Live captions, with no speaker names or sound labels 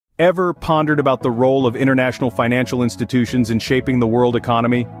Ever pondered about the role of international financial institutions in shaping the world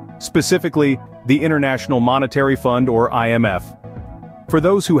economy? Specifically, the International Monetary Fund or IMF. For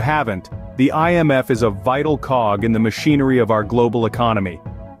those who haven't, the IMF is a vital cog in the machinery of our global economy.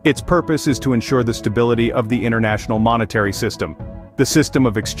 Its purpose is to ensure the stability of the international monetary system, the system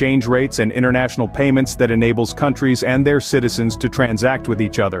of exchange rates and international payments that enables countries and their citizens to transact with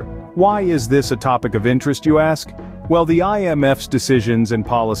each other. Why is this a topic of interest, you ask? Well, the IMF's decisions and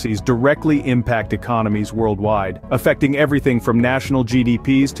policies directly impact economies worldwide, affecting everything from national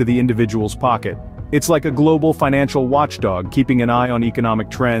GDPs to the individual's pocket. It's like a global financial watchdog, keeping an eye on economic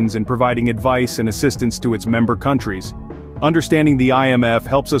trends and providing advice and assistance to its member countries. Understanding the IMF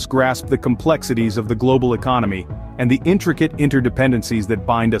helps us grasp the complexities of the global economy and the intricate interdependencies that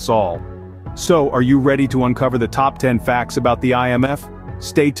bind us all. So, are you ready to uncover the top 10 facts about the IMF?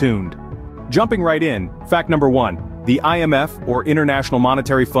 Stay tuned. Jumping right in, fact number 1. The IMF, or International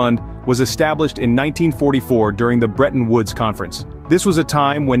Monetary Fund, was established in 1944 during the Bretton Woods Conference. This was a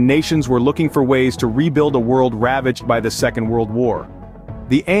time when nations were looking for ways to rebuild a world ravaged by the Second World War.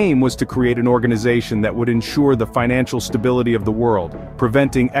 The aim was to create an organization that would ensure the financial stability of the world,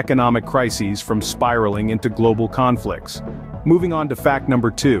 preventing economic crises from spiraling into global conflicts. Moving on to fact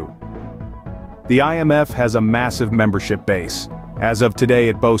number 2. The IMF has a massive membership base. As of today,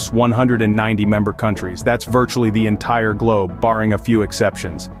 it boasts 190 member countries. That's virtually the entire globe, barring a few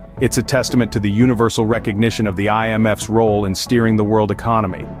exceptions. It's a testament to the universal recognition of the IMF's role in steering the world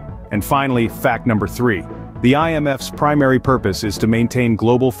economy. And finally, fact number 3. The IMF's primary purpose is to maintain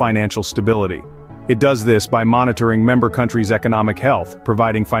global financial stability. It does this by monitoring member countries' economic health,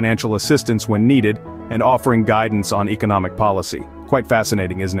 providing financial assistance when needed, and offering guidance on economic policy. Quite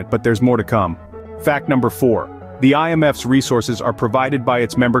fascinating, isn't it? But there's more to come. Fact number 4. The IMF's resources are provided by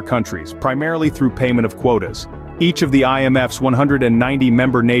its member countries, primarily through payment of quotas. Each of the IMF's 190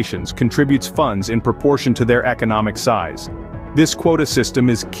 member nations contributes funds in proportion to their economic size. This quota system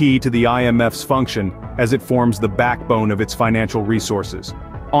is key to the IMF's function, as it forms the backbone of its financial resources.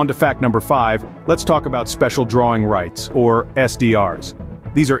 On to fact number 5, let's talk about special drawing rights, or SDRs.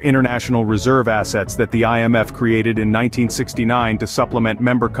 These are international reserve assets that the IMF created in 1969 to supplement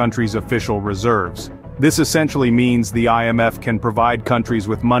member countries' official reserves. This essentially means the IMF can provide countries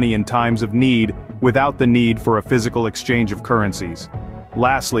with money in times of need without the need for a physical exchange of currencies.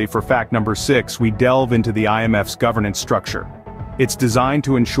 Lastly, for fact number 6, we delve into the IMF's governance structure. It's designed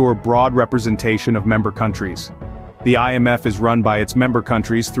to ensure broad representation of member countries. The IMF is run by its member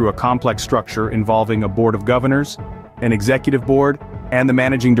countries through a complex structure involving a board of governors, an executive board, and the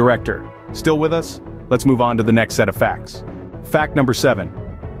managing director. Still with us? Let's move on to the next set of facts. Fact number 7.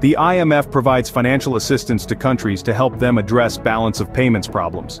 The IMF provides financial assistance to countries to help them address balance of payments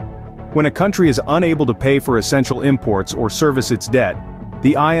problems. When a country is unable to pay for essential imports or service its debt,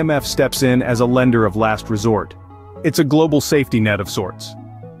 the IMF steps in as a lender of last resort. It's a global safety net of sorts.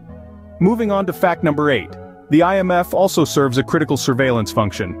 Moving on to fact number 8. The IMF also serves a critical surveillance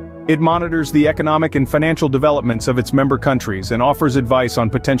function. It monitors the economic and financial developments of its member countries and offers advice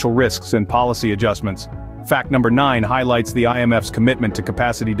on potential risks and policy adjustments. Fact number 9 highlights the IMF's commitment to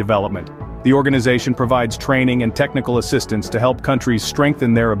capacity development. The organization provides training and technical assistance to help countries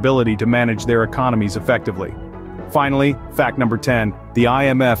strengthen their ability to manage their economies effectively. Finally, fact number 10, the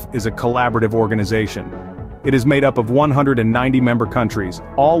IMF is a collaborative organization. It is made up of 190 member countries,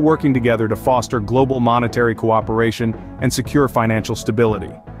 all working together to foster global monetary cooperation and secure financial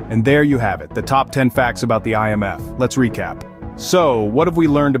stability. And there you have it, the top 10 facts about the IMF. Let's recap. So, what have we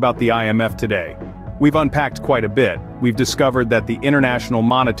learned about the IMF today? We've unpacked quite a bit. We've discovered that the International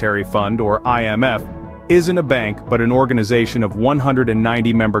Monetary Fund, or IMF, isn't a bank but an organization of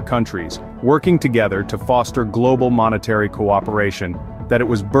 190 member countries, working together to foster global monetary cooperation, that it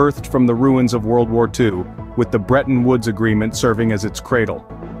was birthed from the ruins of World War II, with the Bretton Woods Agreement serving as its cradle.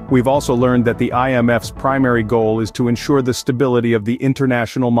 We've also learned that the IMF's primary goal is to ensure the stability of the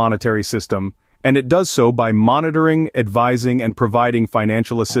international monetary system, and it does so by monitoring, advising, and providing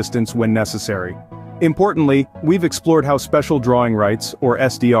financial assistance when necessary. Importantly, we've explored how special drawing rights, or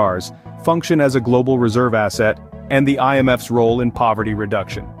SDRs, function as a global reserve asset, and the IMF's role in poverty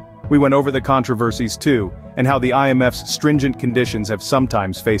reduction. We went over the controversies too, and how the IMF's stringent conditions have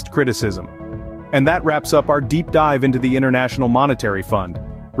sometimes faced criticism. And that wraps up our deep dive into the International Monetary Fund.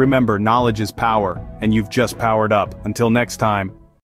 Remember, knowledge is power, and you've just powered up. Until next time.